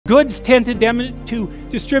goods tend to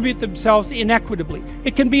distribute themselves inequitably.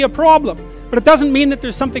 It can be a problem, but it doesn't mean that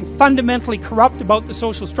there's something fundamentally corrupt about the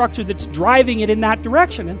social structure that's driving it in that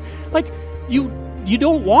direction. And like, you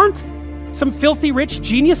don't want some filthy rich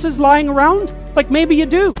geniuses lying around? Like, maybe you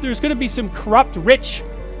do. There's going to be some corrupt rich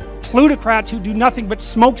plutocrats who do nothing but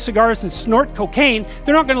smoke cigars and snort cocaine.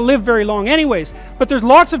 They're not going to live very long anyways. But there's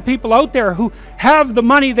lots of people out there who have the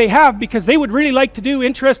money they have because they would really like to do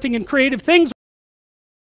interesting and creative things.